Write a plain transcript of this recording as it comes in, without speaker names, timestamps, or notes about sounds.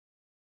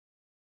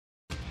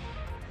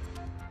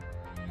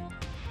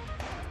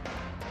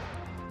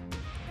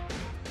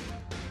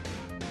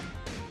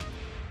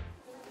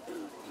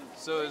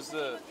So is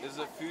the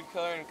food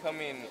coloring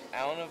coming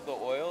out of the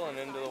oil and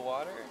into the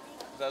water?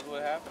 Is that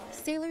what happened?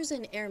 Sailors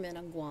and airmen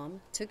on Guam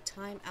took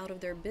time out of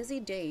their busy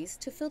days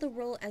to fill the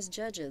role as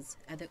judges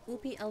at the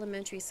Upi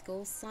Elementary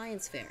School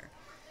Science Fair.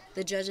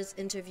 The judges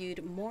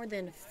interviewed more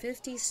than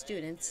 50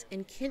 students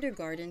in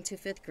kindergarten to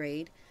 5th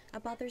grade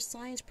about their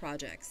science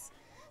projects.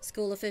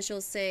 School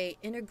officials say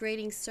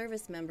integrating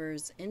service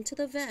members into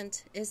the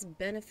event is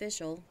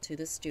beneficial to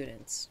the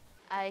students.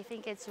 I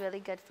think it's really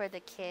good for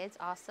the kids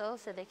also,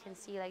 so they can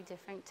see like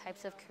different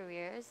types of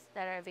careers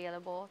that are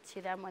available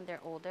to them when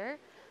they're older.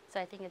 So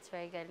I think it's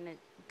very good and a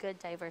good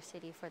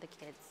diversity for the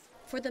kids.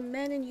 For the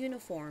men in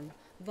uniform,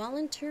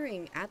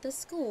 volunteering at the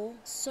school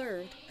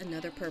served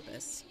another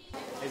purpose.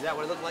 Is that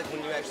what it looked like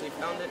when you actually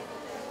found it?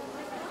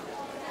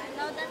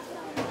 No, that's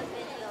from the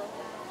video.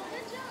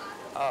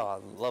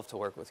 Oh, I love to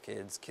work with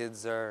kids.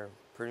 Kids are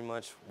pretty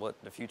much what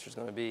the future's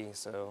going to be,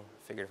 so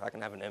I figured if I can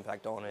have an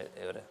impact on it,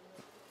 it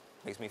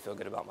makes me feel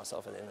good about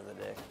myself at the end of the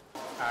day.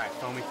 All right,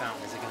 foamy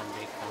fountain. Is it going to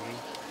be foamy?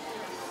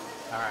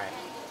 All right.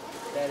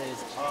 That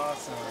is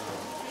awesome.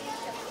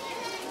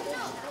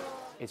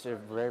 It's a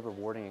very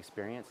rewarding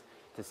experience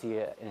to see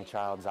it in a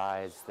child's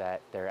eyes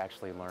that they're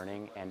actually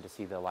learning, and to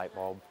see the light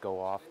bulb go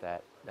off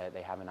that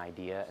they have an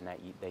idea and that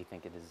they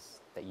think it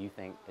is, that you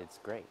think it's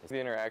great. The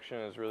interaction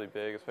is really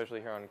big,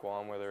 especially here on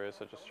Guam where there is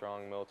such a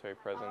strong military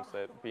presence,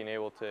 that being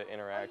able to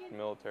interact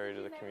military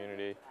to the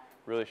community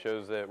really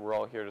shows that we're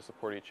all here to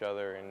support each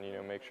other and, you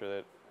know, make sure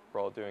that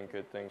we're all doing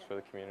good things for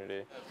the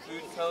community.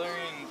 Food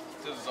coloring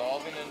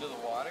dissolving into the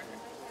water?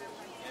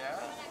 Yeah.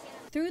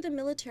 Through the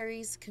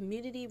military's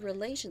community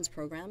relations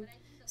program,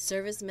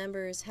 service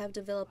members have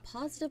developed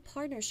positive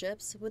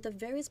partnerships with the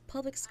various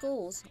public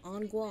schools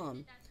on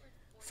Guam.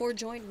 For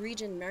Joint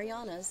Region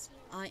Marianas,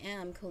 I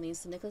am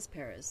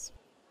Nicholas-Perez.